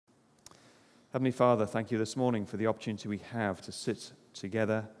Heavenly Father, thank you this morning for the opportunity we have to sit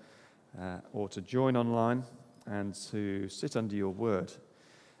together or to join online and to sit under your word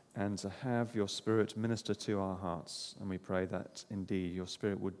and to have your Spirit minister to our hearts. And we pray that indeed your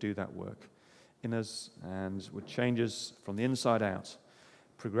Spirit would do that work in us and would change us from the inside out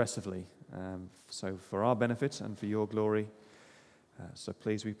progressively. So for our benefit and for your glory. So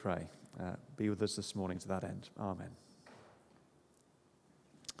please, we pray, be with us this morning to that end. Amen.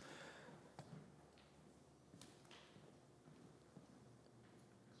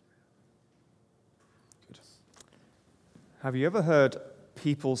 Have you ever heard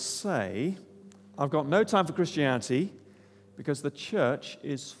people say, I've got no time for Christianity because the church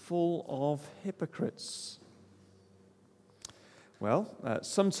is full of hypocrites? Well,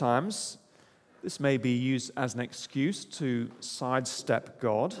 sometimes this may be used as an excuse to sidestep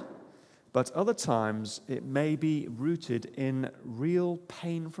God, but other times it may be rooted in real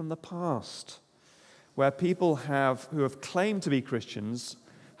pain from the past, where people who have claimed to be Christians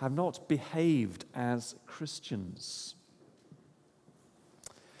have not behaved as Christians.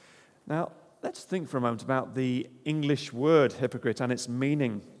 Now, let's think for a moment about the English word hypocrite and its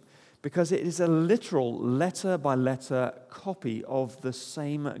meaning, because it is a literal letter-by-letter copy of the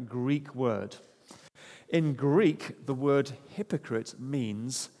same Greek word. In Greek, the word hypocrite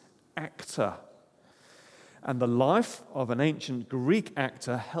means actor. And the life of an ancient Greek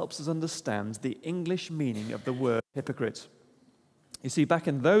actor helps us understand the English meaning of the word hypocrite. You see, back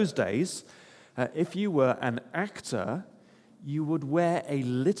in those days, if you were an actor, you would wear a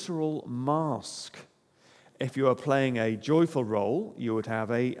literal mask. If you were playing a joyful role, you would have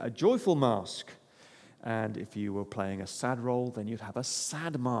a joyful mask. And if you were playing a sad role, then you'd have a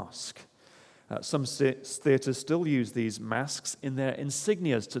sad mask. Some theatres still use these masks in their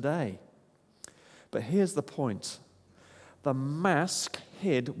insignias today. But here's the point. The mask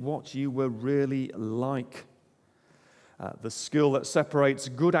hid what you were really like. The skill that separates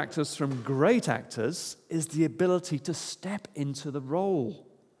good actors from great actors is the ability to step into the role,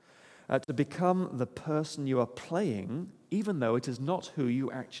 to become the person you are playing, even though it is not who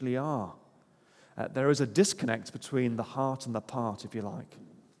you actually are. There is a disconnect between the heart and the part, if you like.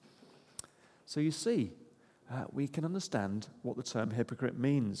 So you see, we can understand what the term hypocrite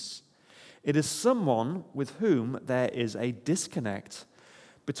means. It is someone with whom there is a disconnect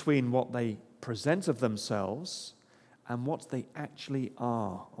between what they present of themselves and what they actually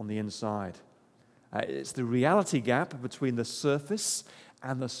are on the inside. It's the reality gap between the surface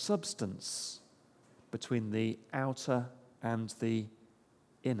and the substance, between the outer and the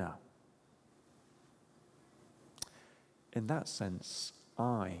inner. In that sense,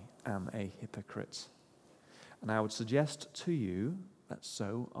 I am a hypocrite. And I would suggest to you that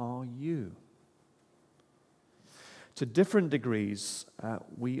so are you. To different degrees,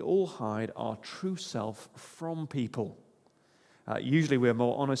 we all hide our true self from people. Usually we're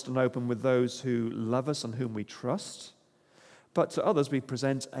more honest and open with those who love us and whom we trust. But to others we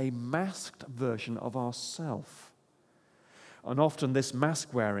present a masked version of ourself. And often this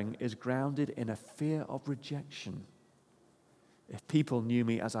mask wearing is grounded in a fear of rejection. If people knew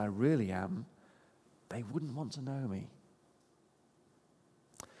me as I really am, they wouldn't want to know me.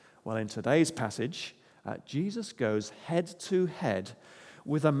 Well, in today's passage, Jesus goes head to head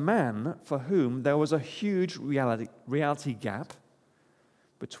with a man for whom there was a huge reality gap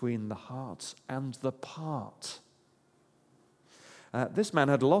between the heart and the part. This man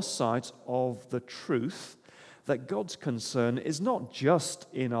had lost sight of the truth that God's concern is not just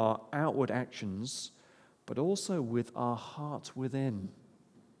in our outward actions, but also with our heart within.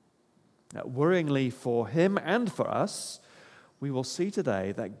 Worryingly for him and for us, we will see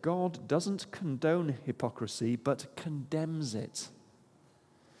today that God doesn't condone hypocrisy, but condemns it.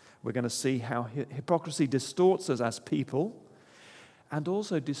 We're going to see how hypocrisy distorts us as people and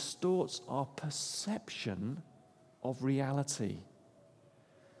also distorts our perception of reality.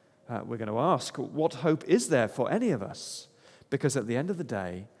 We're going to ask, what hope is there for any of us? Because at the end of the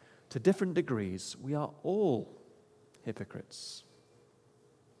day, to different degrees, we are all hypocrites.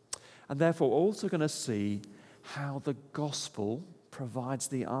 And therefore, we're also going to see how the gospel provides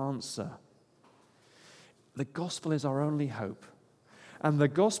the answer. The gospel is our only hope. And the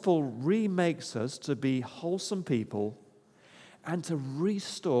gospel remakes us to be wholesome people and to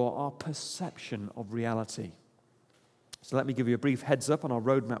restore our perception of reality. So let me give you a brief heads up on our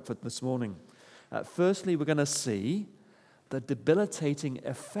roadmap for this morning. Firstly, we're going to see the debilitating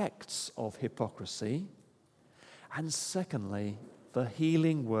effects of hypocrisy. And secondly, the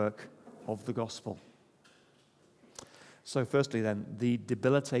healing work of the gospel. So firstly then, the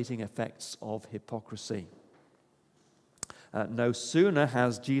debilitating effects of hypocrisy. No sooner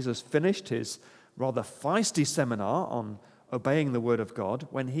has Jesus finished his rather feisty seminar on obeying the word of God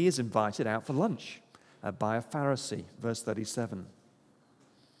when he is invited out for lunch by a Pharisee, verse 37.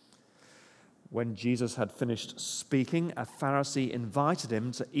 When Jesus had finished speaking, a Pharisee invited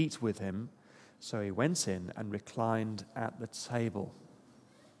him to eat with him, so he went in and reclined at the table.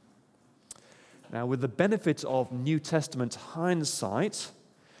 Now, with the benefit of New Testament hindsight,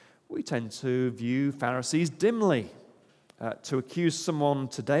 we tend to view Pharisees dimly. To accuse someone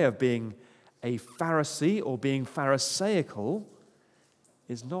today of being a Pharisee or being Pharisaical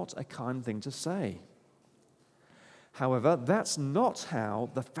is not a kind thing to say. However, that's not how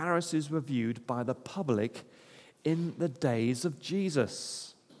the Pharisees were viewed by the public in the days of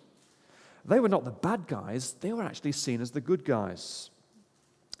Jesus. They were not the bad guys, they were actually seen as the good guys.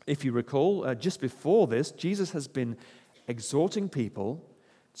 If you recall, just before this, Jesus has been exhorting people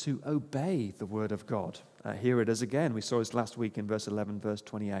to obey the word of God. Here it is again. We saw this last week in verse 11, verse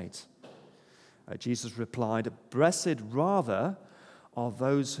 28. Jesus replied, "Blessed rather are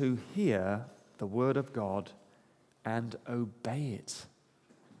those who hear the word of God and obey it."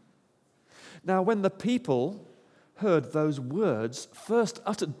 Now, when the people heard those words first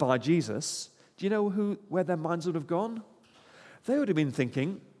uttered by Jesus, do you know where their minds would have gone? They would have been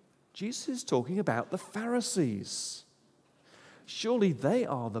thinking, Jesus is talking about the Pharisees. Surely they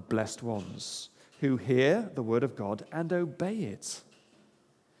are the blessed ones who hear the word of God and obey it.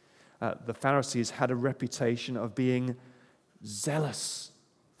 The Pharisees had a reputation of being zealous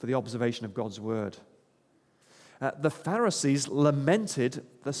for the observation of God's word. The Pharisees lamented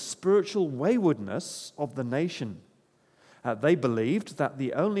the spiritual waywardness of the nation. They believed that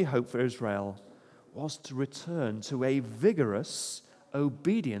the only hope for Israel was to return to a vigorous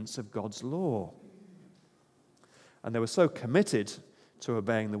obedience of God's law. And they were so committed to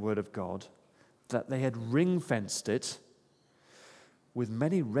obeying the word of God that they had ring-fenced it with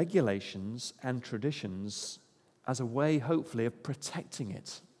many regulations and traditions as a way, hopefully, of protecting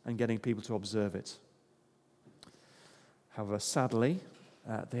it and getting people to observe it. However, sadly,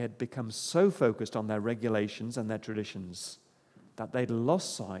 they had become so focused on their regulations and their traditions that they'd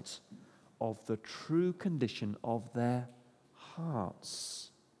lost sight of the true condition of their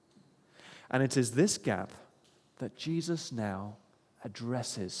hearts. And it is this gap that Jesus now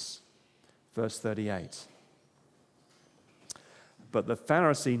addresses. Verse 38. But the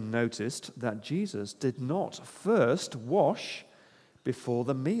Pharisee noticed that Jesus did not first wash before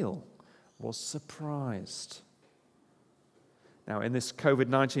the meal, was surprised. Now, in this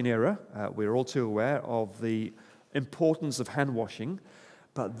COVID-19 era, we're all too aware of the importance of hand washing,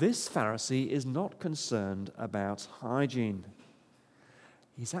 but this Pharisee is not concerned about hygiene.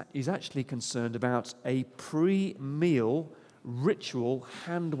 He's actually concerned about a pre-meal ritual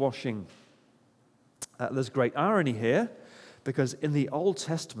hand washing. There's great irony here, because in the Old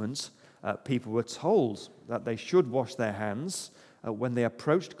Testament, people were told that they should wash their hands when they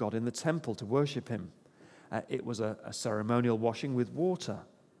approached God in the temple to worship him. It was a ceremonial washing with water.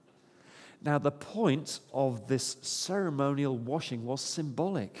 Now, the point of this ceremonial washing was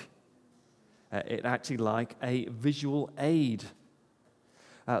symbolic. It acted like a visual aid.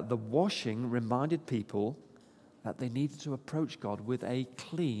 The washing reminded people that they needed to approach God with a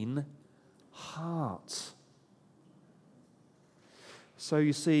clean heart. So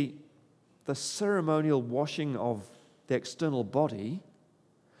you see, the ceremonial washing of the external body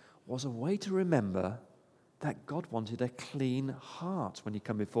was a way to remember that God wanted a clean heart when you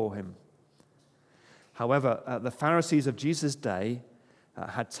come before him. However, the Pharisees of Jesus' day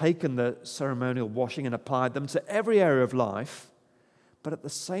had taken the ceremonial washing and applied them to every area of life, but at the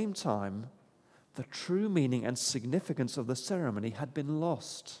same time, the true meaning and significance of the ceremony had been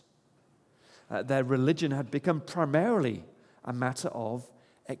lost. Their religion had become primarily a matter of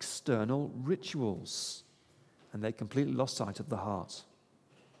external rituals, and they completely lost sight of the heart.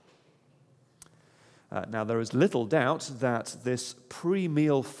 Now, there is little doubt that this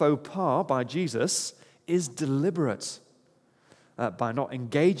pre-meal faux pas by Jesus is deliberate. By not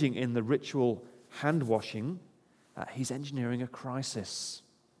engaging in the ritual hand washing, he's engineering a crisis.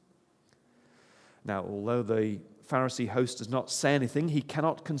 Now, although the Pharisee host does not say anything, he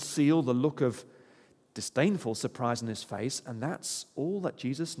cannot conceal the look of disdainful surprise in his face, and that's all that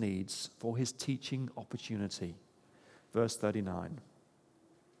Jesus needs for his teaching opportunity. Verse 39.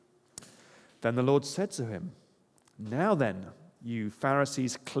 Then the Lord said to him, "Now then, you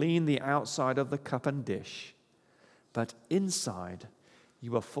Pharisees clean the outside of the cup and dish, but inside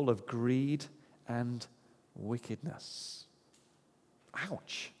you are full of greed and wickedness."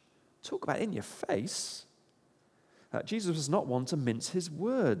 Ouch. Talk about in your face. Jesus was not one to mince his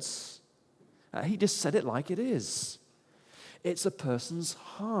words. He just said it like it is. It's a person's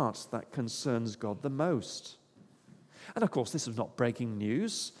heart that concerns God the most. And of course, this was not breaking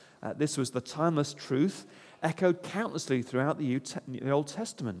news. This was the timeless truth echoed countlessly throughout the Old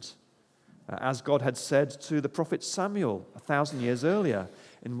Testament. As God had said to the prophet Samuel 1,000 years earlier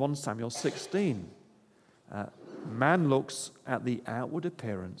in 1 Samuel 16. Man looks at the outward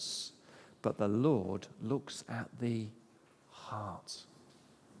appearance, but the Lord looks at the heart.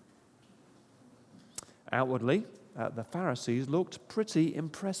 Outwardly, the Pharisees looked pretty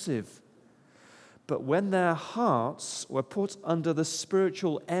impressive. But when their hearts were put under the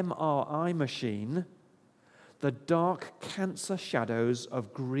spiritual MRI machine, the dark cancer shadows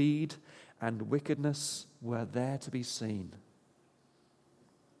of greed and wickedness were there to be seen.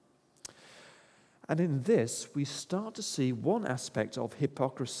 And in this, we start to see one aspect of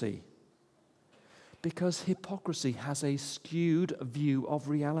hypocrisy, because hypocrisy has a skewed view of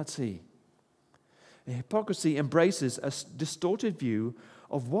reality. Hypocrisy embraces a distorted view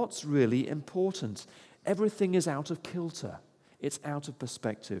of what's really important. Everything is out of kilter. It's out of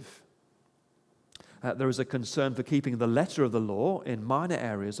perspective. There is a concern for keeping the letter of the law in minor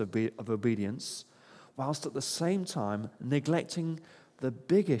areas of obedience, whilst at the same time neglecting the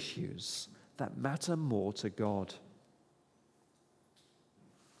big issues that matter more to God.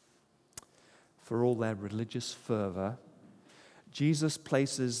 For all their religious fervor, Jesus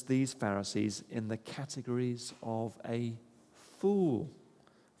places these Pharisees in the categories of a fool.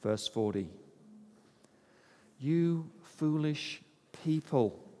 Verse 40. You foolish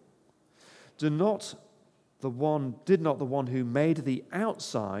people, did not the one who made the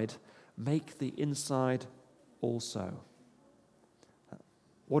outside make the inside also?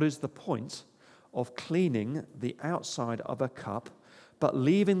 What is the point of cleaning the outside of a cup but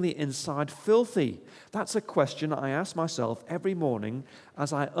leaving the inside filthy? That's a question I ask myself every morning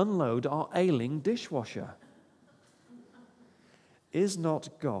as I unload our ailing dishwasher. Is not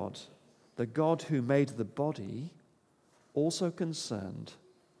God, the God who made the body, also concerned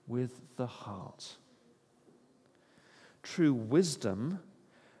with the heart? True wisdom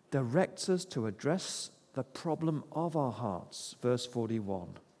directs us to address the problem of our hearts. Verse 41.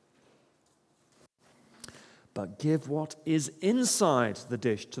 But give what is inside the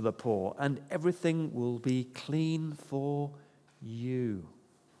dish to the poor, and everything will be clean for you.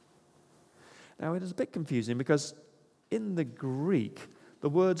 Now, it is a bit confusing because in the Greek, the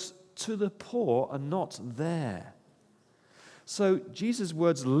words to the poor are not there. So Jesus'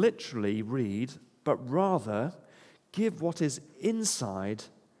 words literally read, but rather, give what is inside,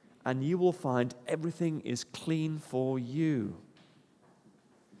 and you will find everything is clean for you.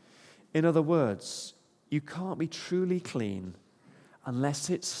 In other words, you can't be truly clean unless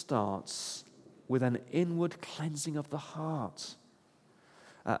it starts with an inward cleansing of the heart.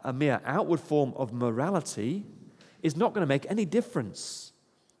 A mere outward form of morality is not going to make any difference.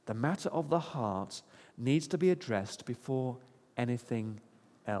 The matter of the heart needs to be addressed before anything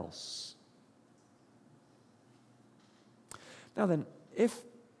else. Now then, if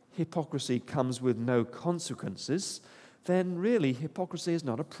hypocrisy comes with no consequences, then really hypocrisy is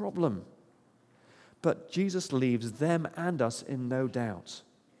not a problem. But Jesus leaves them and us in no doubt.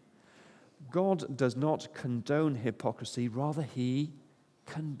 God does not condone hypocrisy, rather he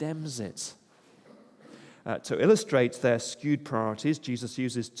condemns it. To illustrate their skewed priorities, Jesus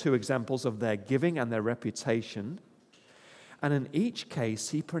uses two examples of their giving and their reputation. And in each case,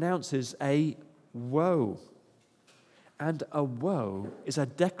 he pronounces a woe. And a woe is a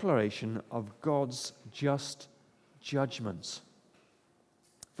declaration of God's just judgment.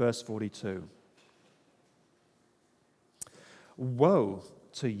 Verse 42. Woe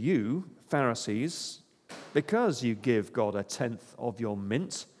to you, Pharisees, because you give God a tenth of your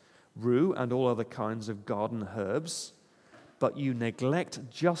mint, rue, and all other kinds of garden herbs, but you neglect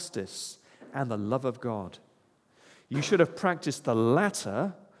justice and the love of God. You should have practiced the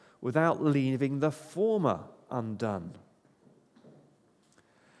latter without leaving the former undone.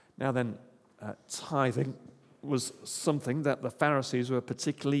 Now then, tithing was something that the Pharisees were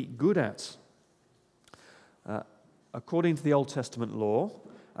particularly good at. According to the Old Testament law,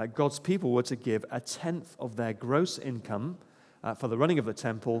 God's people were to give a tenth of their gross income for the running of the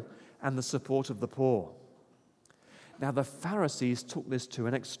temple and the support of the poor. Now, the Pharisees took this to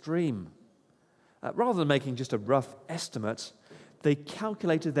an extreme. Rather than making just a rough estimate, they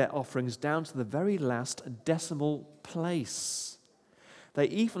calculated their offerings down to the very last decimal place. They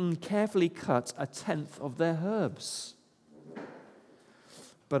even carefully cut a tenth of their herbs.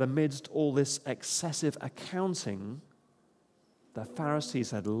 But amidst all this excessive accounting, the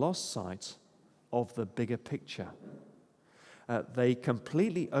Pharisees had lost sight of the bigger picture. They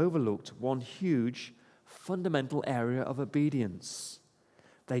completely overlooked one huge fundamental area of obedience.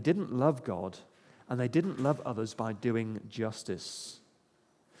 They didn't love God, and they didn't love others by doing justice.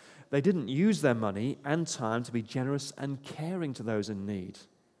 They didn't use their money and time to be generous and caring to those in need.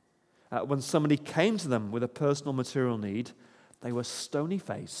 When somebody came to them with a personal material need, they were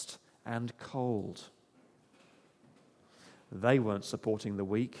stony-faced and cold. They weren't supporting the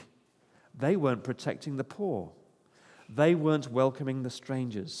weak. They weren't protecting the poor. They weren't welcoming the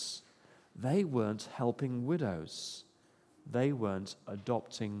strangers. They weren't helping widows. They weren't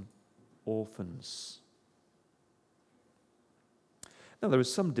adopting orphans. Now, there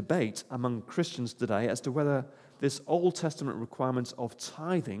is some debate among Christians today as to whether this Old Testament requirement of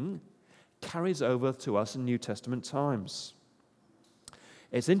tithing carries over to us in New Testament times.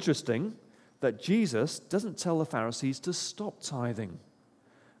 It's interesting that Jesus doesn't tell the Pharisees to stop tithing.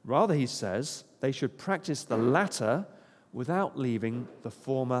 Rather, he says they should practice the latter without leaving the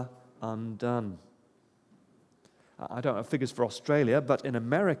former undone. I don't have figures for Australia, but in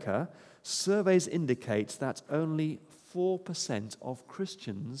America, surveys indicate that only 4% of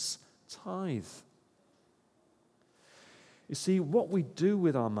Christians tithe. You see, what we do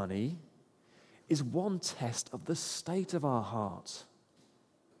with our money is one test of the state of our heart.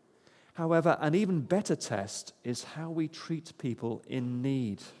 However, an even better test is how we treat people in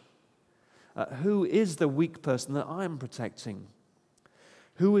need. Who is the weak person that I am protecting?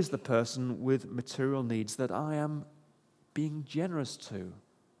 Who is the person with material needs that I am being generous to?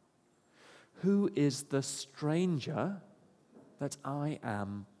 Who is the stranger that I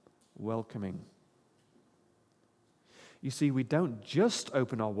am welcoming? You see, we don't just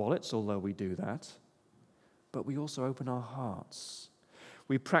open our wallets, although we do that, but we also open our hearts.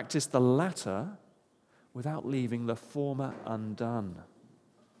 We practice the latter without leaving the former undone.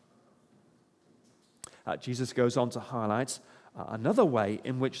 Jesus goes on to highlight another way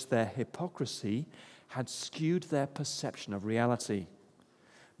in which their hypocrisy had skewed their perception of reality.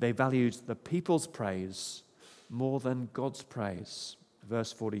 They valued the people's praise more than God's praise.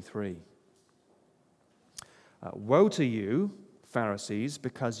 Verse 43. Woe to you, Pharisees,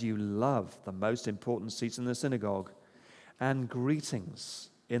 because you love the most important seats in the synagogue and greetings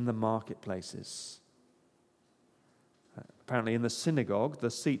in the marketplaces. Apparently in the synagogue,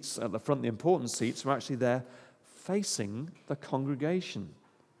 the seats at the front, the important seats, were actually there facing the congregation.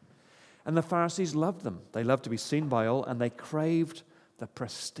 And the Pharisees loved them. They loved to be seen by all, and they craved the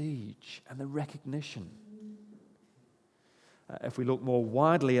prestige and the recognition. If we look more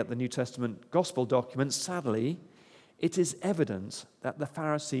widely at the New Testament gospel documents, sadly, it is evident that the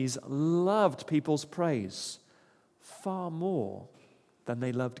Pharisees loved people's praise far more than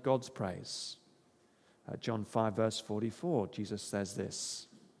they loved God's praise. John 5, verse 44, Jesus says this.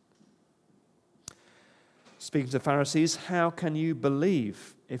 Speaking to Pharisees, how can you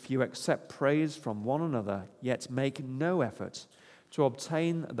believe if you accept praise from one another, yet make no effort to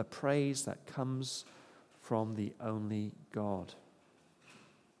obtain the praise that comes from the only God?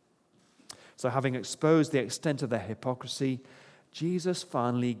 So having exposed the extent of their hypocrisy, Jesus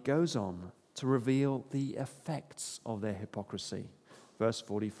finally goes on to reveal the effects of their hypocrisy. Verse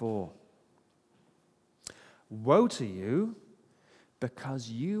 44. Woe to you, because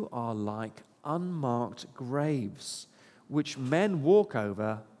you are like unmarked graves, which men walk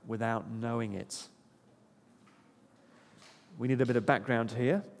over without knowing it. We need a bit of background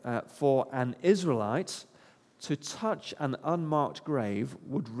here. For an Israelite, to touch an unmarked grave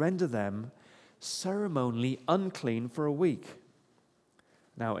would render them ceremonially unclean for a week.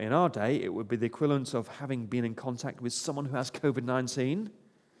 Now, in our day, it would be the equivalent of having been in contact with someone who has COVID-19.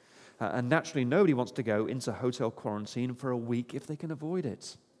 And naturally, nobody wants to go into hotel quarantine for a week if they can avoid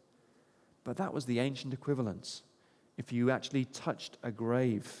it. But that was the ancient equivalent, if you actually touched a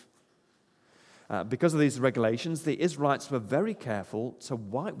grave. Because of these regulations, the Israelites were very careful to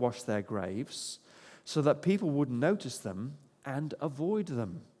whitewash their graves so that people would notice them and avoid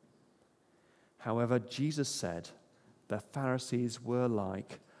them. However, Jesus said the Pharisees were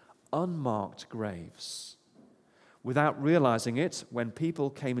like unmarked graves. Without realizing it, when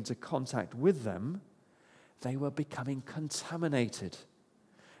people came into contact with them, they were becoming contaminated.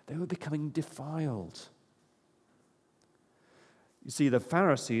 They were becoming defiled. You see, the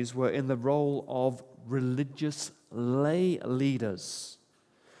Pharisees were in the role of religious lay leaders.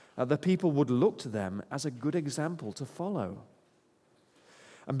 The people would look to them as a good example to follow.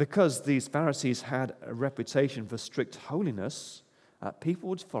 And because these Pharisees had a reputation for strict holiness, people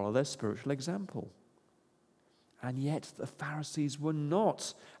would follow their spiritual example. And yet the Pharisees were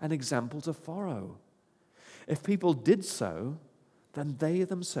not an example to follow. If people did so, then they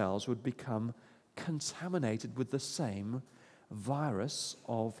themselves would become contaminated with the same virus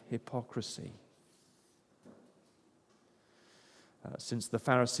of hypocrisy. Since the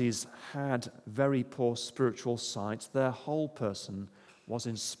Pharisees had very poor spiritual sight, their whole person was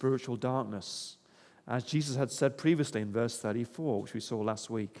in spiritual darkness. As Jesus had said previously in verse 34, which we saw last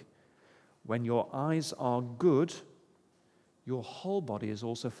week, when your eyes are good, your whole body is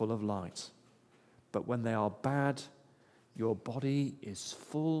also full of light. But when they are bad, your body is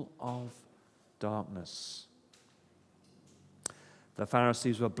full of darkness. The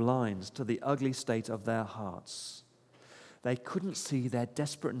Pharisees were blind to the ugly state of their hearts. They couldn't see their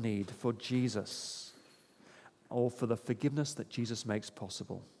desperate need for Jesus or for the forgiveness that Jesus makes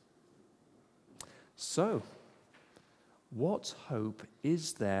possible. So, what hope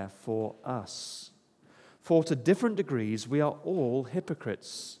is there for us? For to different degrees, we are all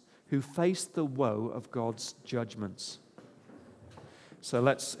hypocrites who face the woe of God's judgments. So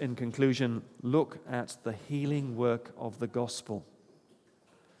let's, in conclusion, look at the healing work of the gospel.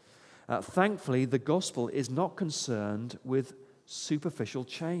 Thankfully, the gospel is not concerned with superficial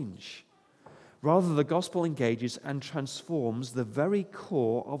change. Rather, the gospel engages and transforms the very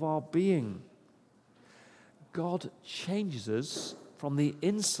core of our being. God changes us from the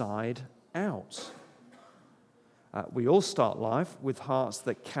inside out. We all start life with hearts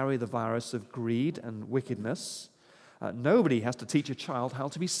that carry the virus of greed and wickedness. Nobody has to teach a child how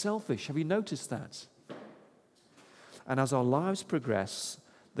to be selfish. Have you noticed that? And as our lives progress,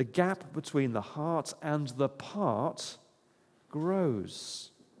 the gap between the heart and the part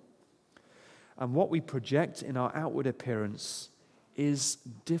grows. And what we project in our outward appearance is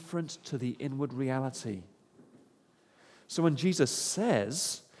different to the inward reality. So when Jesus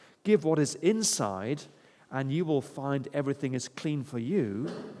says, "Give what is inside, and you will find everything is clean for you,"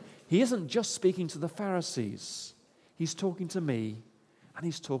 he isn't just speaking to the Pharisees. He's talking to me, and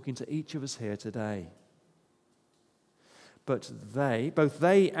he's talking to each of us here today. But both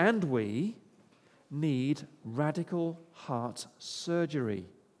they and we, need radical heart surgery.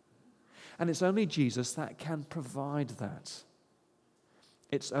 And it's only Jesus that can provide that.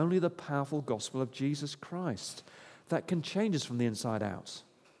 It's only the powerful gospel of Jesus Christ that can change us from the inside out.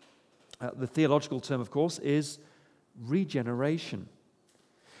 The theological term, of course, is regeneration.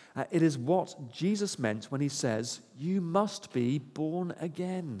 It is what Jesus meant when he says, "You must be born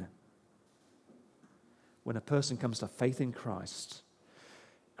again." When a person comes to faith in Christ,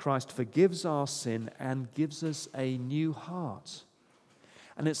 Christ forgives our sin and gives us a new heart.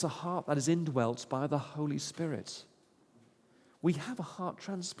 And it's a heart that is indwelt by the Holy Spirit. We have a heart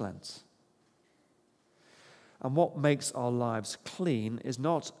transplant. And what makes our lives clean is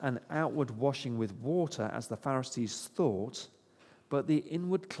not an outward washing with water, as the Pharisees thought, but the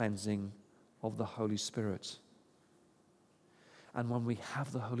inward cleansing of the Holy Spirit. And when we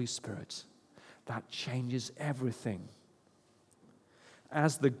have the Holy Spirit, that changes everything.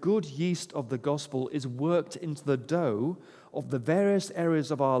 As the good yeast of the gospel is worked into the dough of the various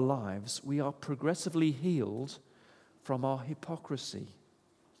areas of our lives, we are progressively healed from our hypocrisy.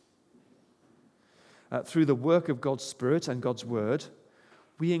 Through the work of God's Spirit and God's Word,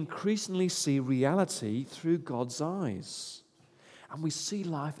 we increasingly see reality through God's eyes. And we see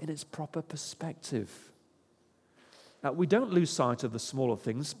life in its proper perspective. We don't lose sight of the smaller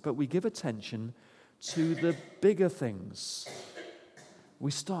things, but we give attention to the bigger things.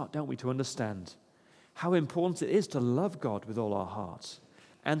 We start, don't we, to understand how important it is to love God with all our heart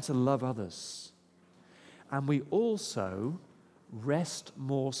and to love others. And we also rest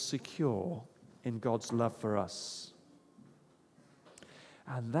more secure in God's love for us.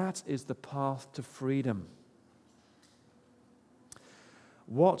 And that is the path to freedom.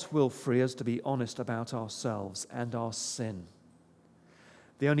 What will free us to be honest about ourselves and our sin?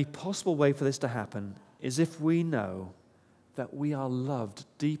 The only possible way for this to happen is if we know that we are loved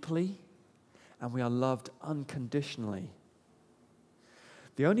deeply and we are loved unconditionally.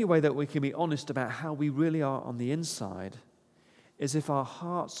 The only way that we can be honest about how we really are on the inside is if our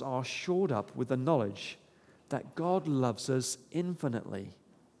hearts are shored up with the knowledge that God loves us infinitely.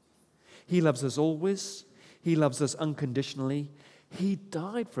 He loves us always. He loves us unconditionally. He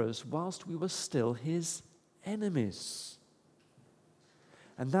died for us whilst we were still his enemies.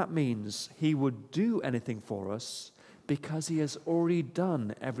 And that means he would do anything for us because he has already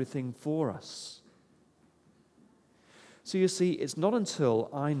done everything for us. So you see, it's not until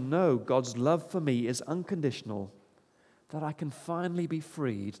I know God's love for me is unconditional that I can finally be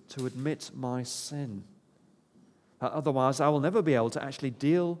freed to admit my sin. Otherwise, I will never be able to actually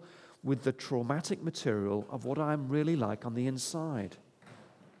deal with the traumatic material of what I'm really like on the inside.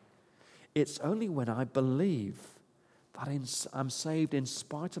 It's only when I believe that I'm saved in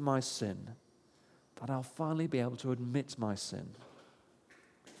spite of my sin that I'll finally be able to admit my sin.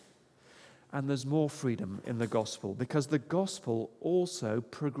 And there's more freedom in the gospel, because the gospel also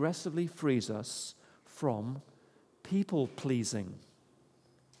progressively frees us from people-pleasing.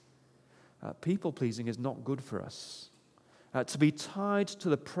 People-pleasing is not good for us. To be tied to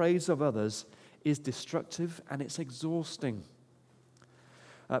the praise of others is destructive and it's exhausting.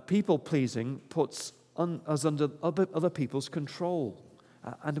 People-pleasing puts us under other people's control,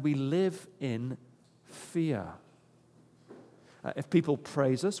 and we live in fear. If people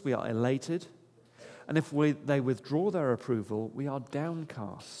praise us, we are elated. And if they withdraw their approval, we are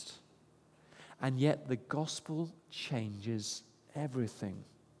downcast. And yet the gospel changes everything.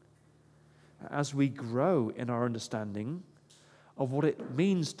 As we grow in our understanding of what it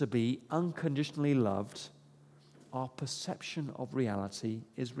means to be unconditionally loved, our perception of reality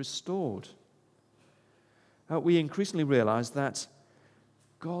is restored. We increasingly realize that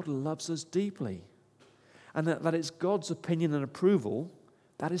God loves us deeply, and that it's God's opinion and approval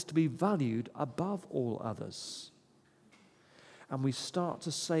that is to be valued above all others. And we start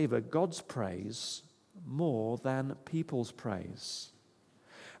to savor God's praise more than people's praise.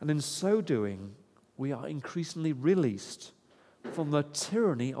 And in so doing, we are increasingly released from the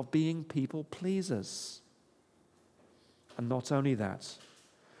tyranny of being people pleasers. And not only that,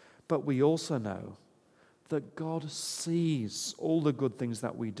 but we also know that God sees all the good things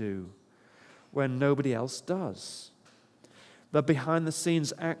that we do when nobody else does. The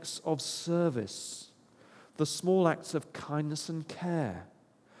behind-the-scenes acts of service, the small acts of kindness and care,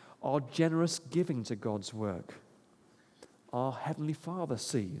 our generous giving to God's work, our Heavenly Father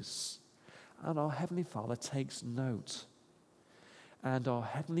sees, and our Heavenly Father takes note. And our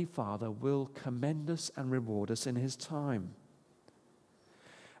Heavenly Father will commend us and reward us in His time.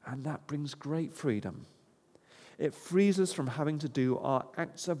 And that brings great freedom. It frees us from having to do our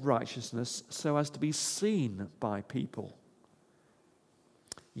acts of righteousness so as to be seen by people.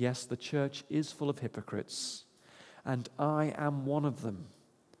 Yes, the church is full of hypocrites, and I am one of them.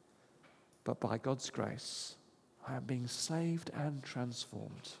 But by God's grace, I am being saved and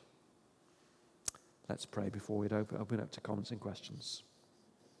transformed. Let's pray before we open up to comments and questions.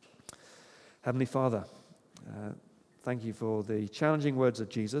 Heavenly Father, thank you for the challenging words of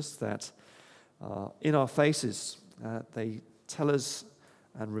Jesus that are in our faces. They tell us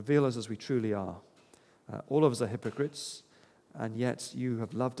and reveal us as we truly are. All of us are hypocrites, and yet you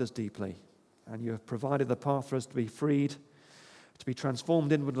have loved us deeply, and you have provided the path for us to be freed, to be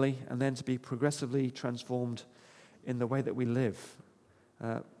transformed inwardly, and then to be progressively transformed in the way that we live,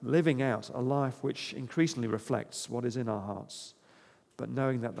 living out a life which increasingly reflects what is in our hearts, but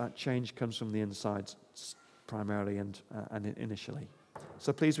knowing that that change comes from the inside primarily and initially.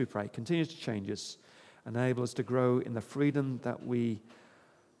 So please, we pray, continue to change us, enable us to grow in the freedom that we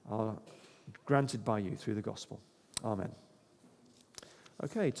are granted by you through the gospel. Amen.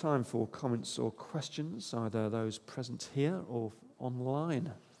 Okay, time for comments or questions, either those present here or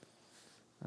online.